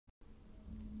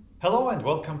Hello and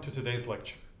welcome to today's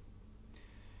lecture.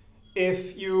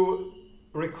 If you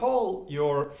recall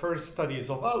your first studies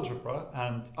of algebra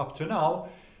and up to now,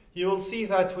 you will see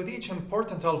that with each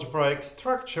important algebraic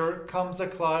structure comes a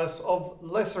class of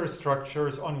lesser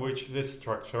structures on which this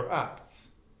structure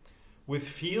acts. With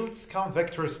fields come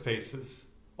vector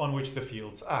spaces on which the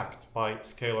fields act by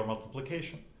scalar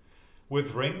multiplication.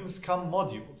 With rings come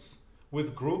modules.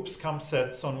 With groups come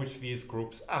sets on which these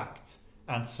groups act,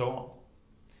 and so on.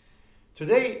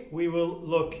 Today we will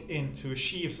look into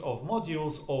sheaves of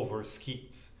modules over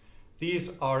schemes.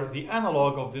 These are the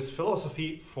analog of this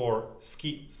philosophy for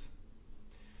schemes.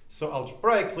 So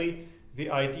algebraically,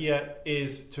 the idea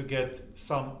is to get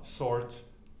some sort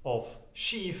of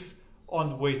sheaf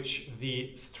on which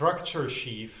the structure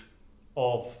sheaf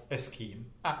of a scheme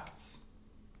acts.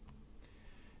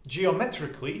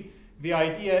 Geometrically, the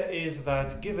idea is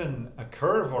that given a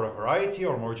curve or a variety,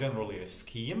 or more generally a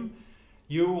scheme,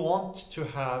 you want to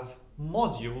have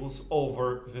modules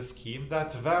over the scheme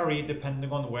that vary depending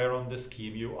on where on the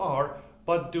scheme you are,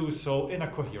 but do so in a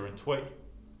coherent way.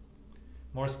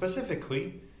 More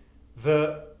specifically,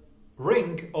 the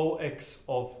ring OX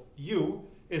of U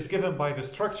is given by the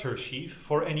structure sheaf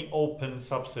for any open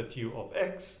subset U of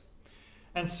X,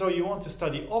 and so you want to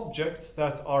study objects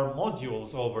that are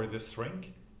modules over this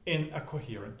ring in a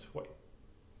coherent way.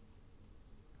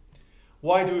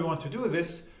 Why do we want to do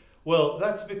this? Well,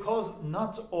 that's because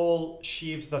not all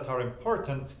sheaves that are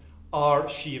important are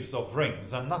sheaves of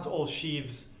rings, and not all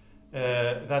sheaves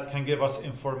that can give us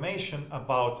information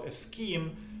about a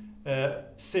scheme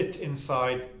sit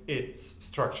inside its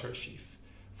structure sheaf.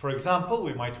 For example,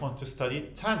 we might want to study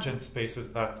tangent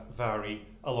spaces that vary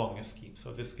along a scheme.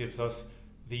 So this gives us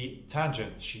the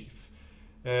tangent sheaf.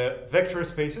 Vector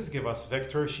spaces give us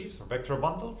vector sheaves or vector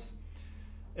bundles.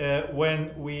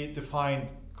 When we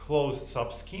defined closed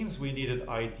subschemes, we needed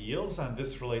ideals, and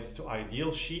this relates to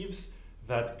ideal sheaves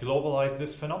that globalize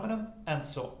this phenomenon, and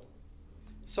so on.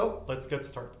 So let's get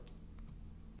started.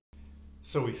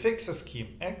 So we fix a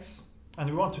scheme X, and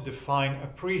we want to define a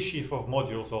presheaf of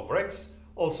modules over X,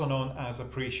 also known as a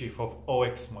presheaf of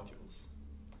OX modules.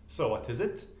 So what is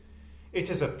it?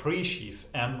 It is a presheaf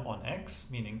M on X,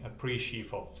 meaning a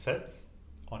presheaf of sets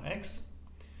on X,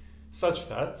 such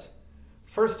that,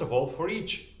 first of all, for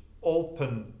each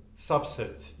open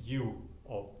subset U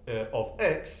of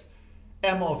X,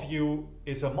 M of U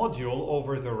is a module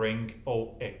over the ring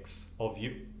OX of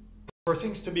U. For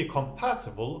things to be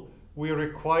compatible, we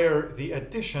require the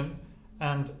addition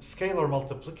and scalar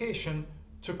multiplication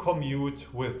to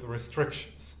commute with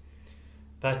restrictions.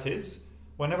 That is,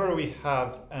 whenever we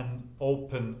have an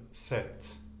open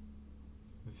set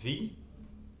V,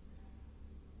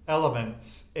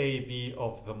 elements AB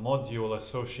of the module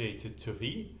associated to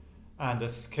V, and a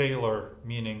scalar,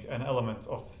 meaning an element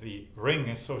of the ring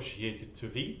associated to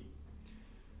V,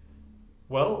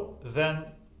 well, then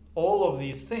all of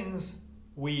these things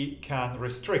we can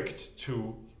restrict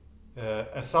to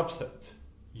a subset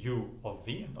U of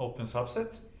V, an open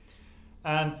subset.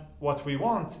 And what we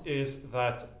want is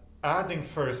that adding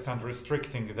first and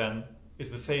restricting then is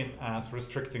the same as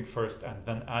restricting first and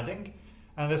then adding,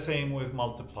 and the same with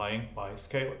multiplying by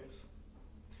scalars.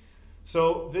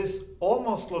 So this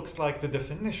almost looks like the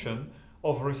definition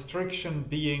of restriction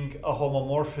being a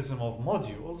homomorphism of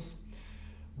modules,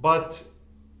 but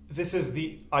this is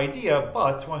the idea,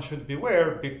 but one should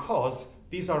beware because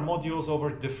these are modules over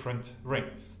different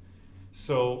rings.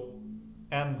 So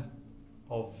M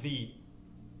of V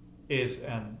is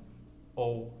an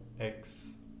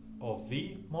OX of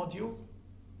V module,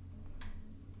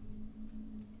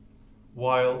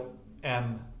 while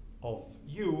M of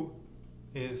U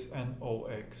is an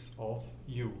OX of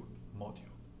U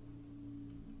module.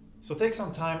 So take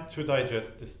some time to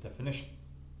digest this definition.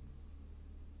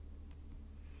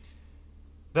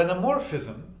 Then a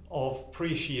morphism of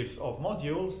presheaves of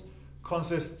modules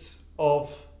consists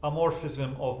of a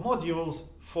morphism of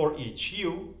modules for each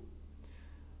U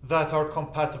that are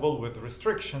compatible with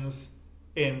restrictions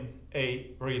in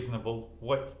a reasonable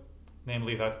way,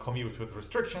 namely that commute with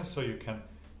restrictions, so you can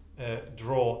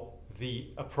draw the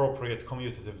appropriate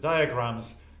commutative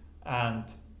diagrams and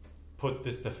put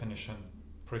this definition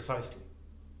precisely.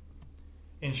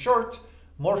 In short,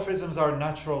 morphisms are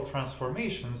natural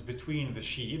transformations between the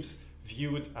sheaves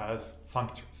viewed as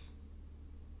functors.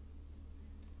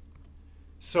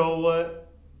 So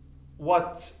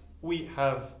what we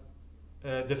have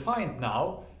defined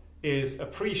now is a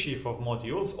presheaf of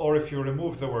modules, or if you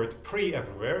remove the word pre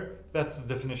everywhere, that's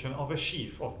the definition of a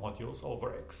sheaf of modules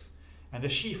over X. And a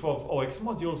sheaf of OX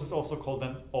modules is also called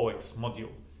an OX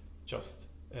module, just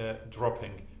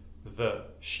dropping the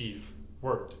sheaf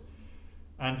word.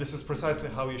 And this is precisely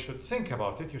how you should think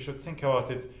about it. You should think about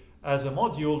it as a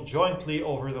module jointly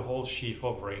over the whole sheaf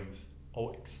of rings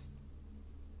OX.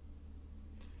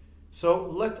 So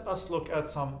let us look at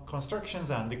some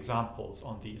constructions and examples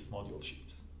on these module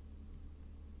sheaves.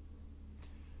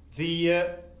 The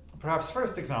perhaps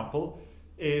first example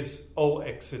is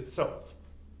OX itself.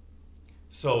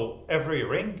 So every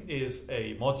ring is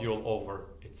a module over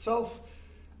itself,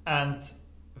 and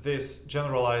this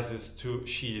generalizes to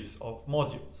sheaves of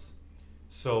modules.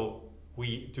 So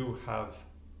we do have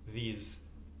these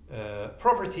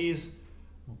properties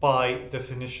by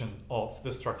definition of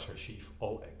the structure sheaf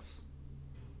OX.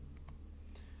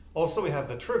 Also, we have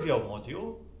the trivial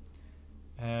module,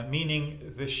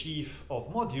 meaning the sheaf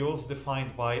of modules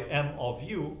defined by M of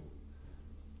U.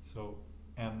 So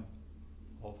M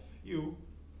of U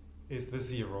is the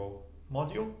zero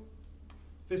module.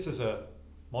 This is a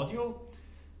module,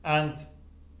 and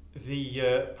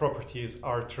the properties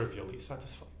are trivially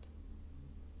satisfied.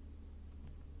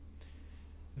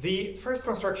 The first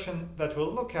construction that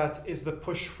we'll look at is the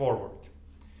push forward.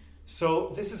 So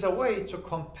this is a way to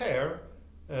compare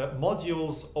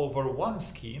modules over one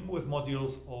scheme with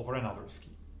modules over another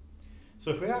scheme.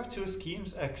 So if we have two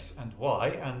schemes, X and Y,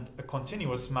 and a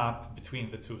continuous map between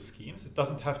the two schemes, it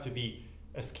doesn't have to be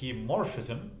a scheme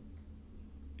morphism.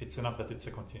 It's enough that it's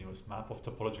a continuous map of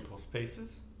topological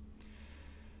spaces.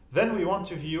 Then we want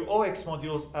to view OX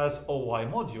modules as OY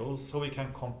modules so we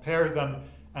can compare them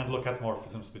and look at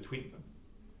morphisms between them.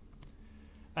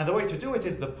 And the way to do it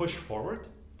is the push forward.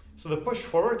 So the push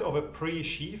forward of a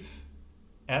pre-sheaf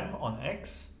M on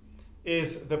X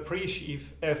is the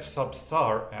pre-sheaf F sub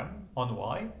star M on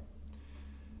Y,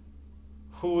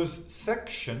 whose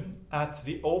section at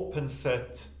the open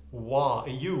set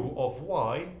Y, U of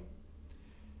Y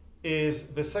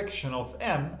is the section of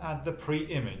M at the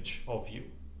pre-image of U.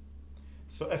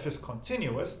 So F is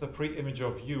continuous, the pre-image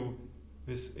of U,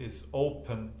 this is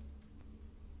open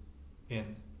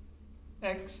in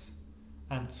X,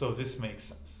 and so this makes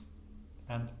sense.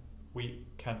 And we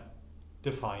can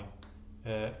define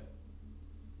the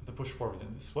push forward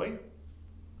in this way.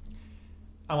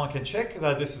 And one can check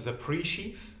that this is a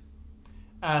pre-sheaf,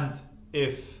 and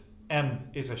if M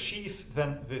is a sheaf,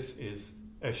 then this is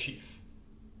a sheaf.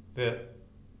 The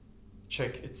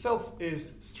check itself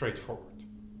is straightforward.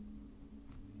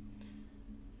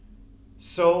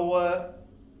 So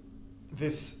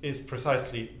this is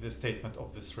precisely the statement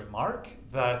of this remark,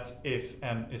 that if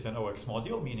M is an OX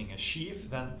module, meaning a sheaf,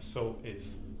 then so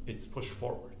is its push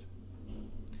forward.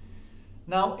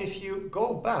 Now, if you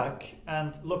go back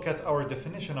and look at our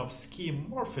definition of scheme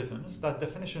morphisms, that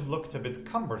definition looked a bit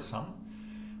cumbersome,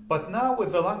 but now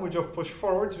with the language of push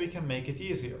forwards, we can make it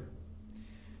easier.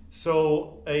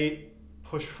 So a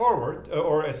push forward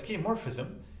or a scheme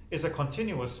morphism is a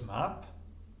continuous map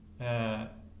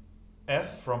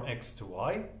F from X to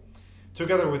Y,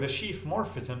 together with a sheaf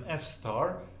morphism F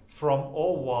star from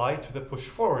OY to the push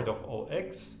forward of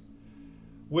OX,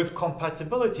 with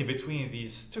compatibility between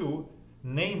these two,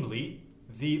 namely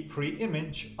the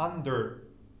pre-image under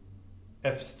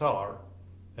F star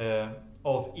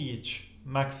of each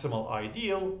maximal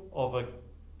ideal of a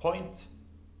point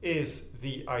is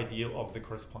the ideal of the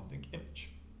corresponding image.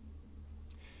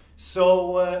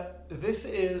 So this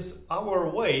is our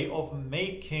way of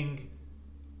making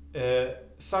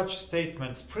such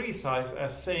statements precise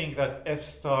as saying that F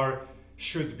star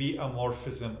should be a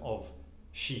morphism of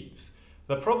sheaves.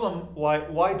 The problem,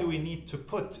 why do we need to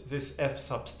put this F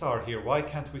sub star here? Why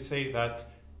can't we say that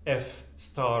F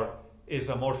star is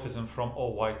a morphism from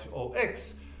OY to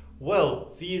OX?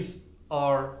 Well, these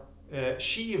are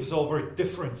sheaves over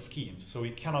different schemes, so we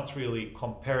cannot really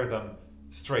compare them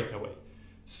straight away.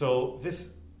 So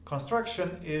this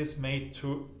construction is made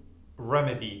to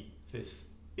remedy this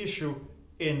issue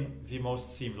in the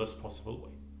most seamless possible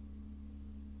way.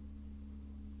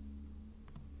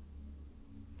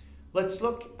 Let's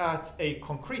look at a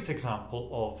concrete example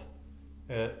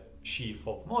of a sheaf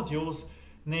of modules,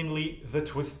 namely the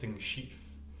twisting sheaf.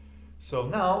 So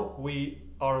now we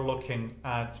are looking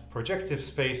at projective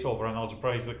space over an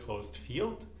algebraically closed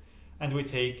field, and we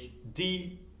take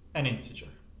D an integer.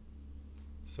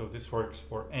 So this works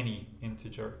for any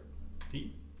integer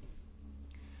D.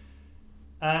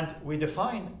 And we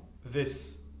define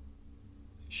this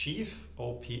sheaf,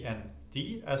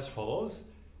 OPND, as follows.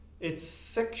 Its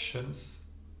sections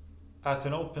at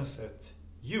an open set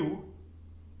U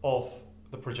of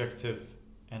the projective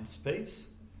end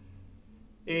space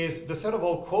is the set of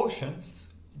all quotients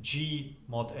G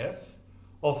mod F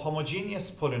of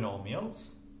homogeneous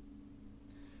polynomials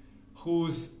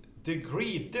whose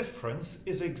degree difference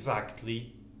is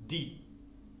exactly D.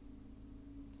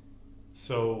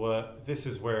 So this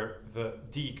is where the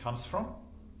d comes from.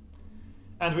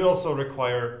 And we also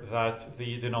require that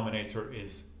the denominator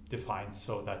is defined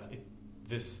so that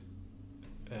this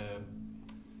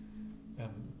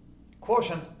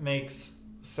quotient makes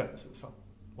sense in some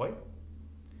way.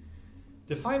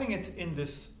 Defining it in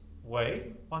this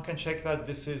way, one can check that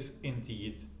this is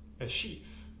indeed a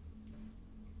sheaf.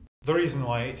 The reason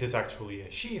why it is actually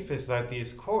a sheaf is that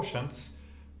these quotients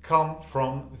come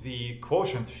from the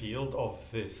quotient field of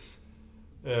this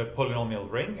polynomial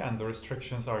ring, and the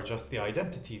restrictions are just the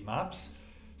identity maps.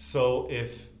 So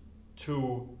if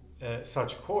two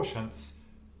such quotients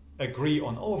agree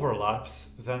on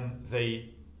overlaps, then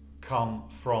they come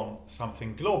from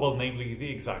something global, namely the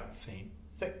exact same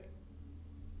thing.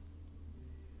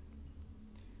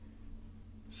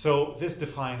 So this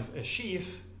defines a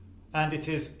sheaf, and it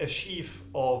is a sheaf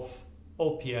of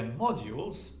OPN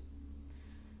modules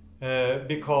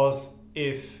because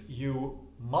if you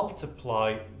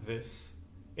multiply this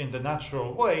in the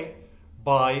natural way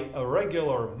by a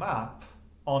regular map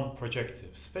on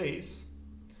projective space,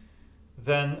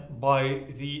 then by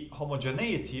the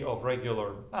homogeneity of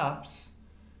regular maps,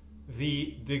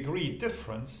 the degree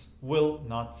difference will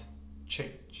not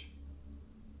change.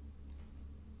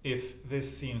 If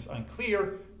this seems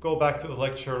unclear, go back to the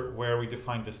lecture where we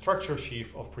defined the structure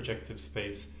sheaf of projective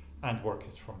space and work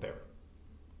it from there.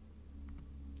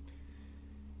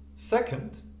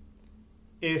 Second,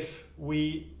 if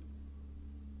we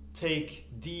take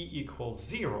d equals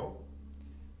 0,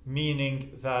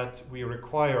 meaning that we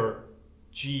require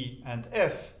g and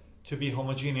f to be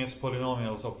homogeneous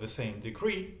polynomials of the same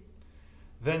degree,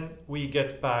 then we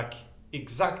get back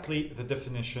exactly the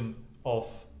definition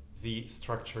of the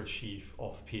structure sheaf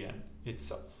of Pn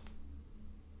itself.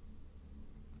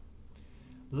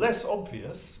 Less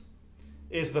obvious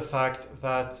is the fact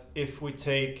that if we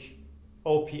take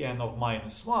OPN of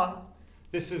 -1,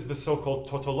 this is the so-called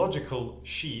tautological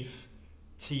sheaf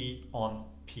T on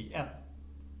Pn.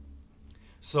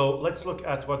 So let's look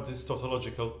at what this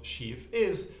tautological sheaf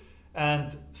is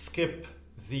and skip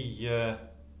the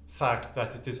fact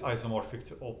that it is isomorphic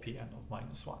to OPN of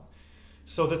 -1.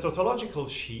 So the tautological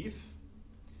sheaf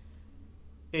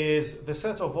is the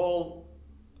set of all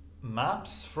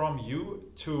maps from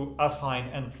U to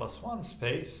affine n+1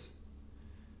 space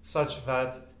such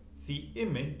that the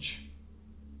image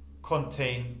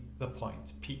contain the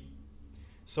point P.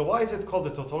 So why is it called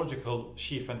the tautological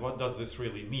sheaf, and what does this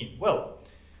really mean? Well,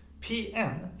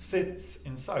 Pn sits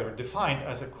inside, or defined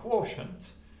as a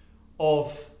quotient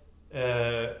of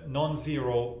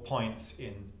non-zero points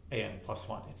in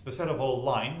an+1. It's the set of all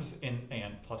lines in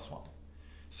an+1.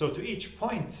 So to each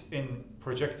point in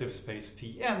projective space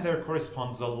Pn, there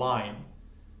corresponds a line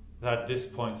that this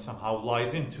point somehow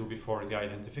lies into before the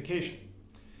identification.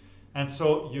 And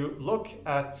so you look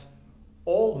at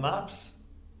all maps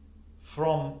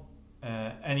from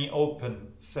any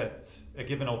open set, a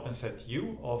given open set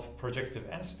U of projective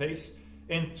n space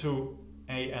into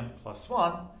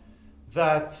an+1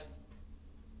 that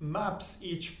maps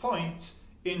each point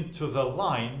into the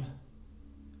line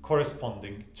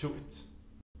corresponding to it.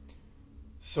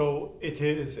 So it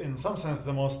is in some sense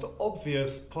the most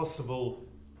obvious possible,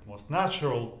 the most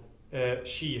natural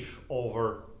sheaf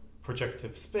over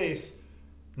projective space,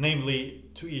 namely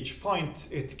to each point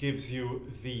it gives you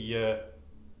the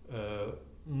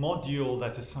module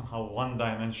that is somehow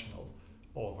one-dimensional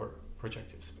over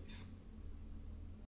projective space.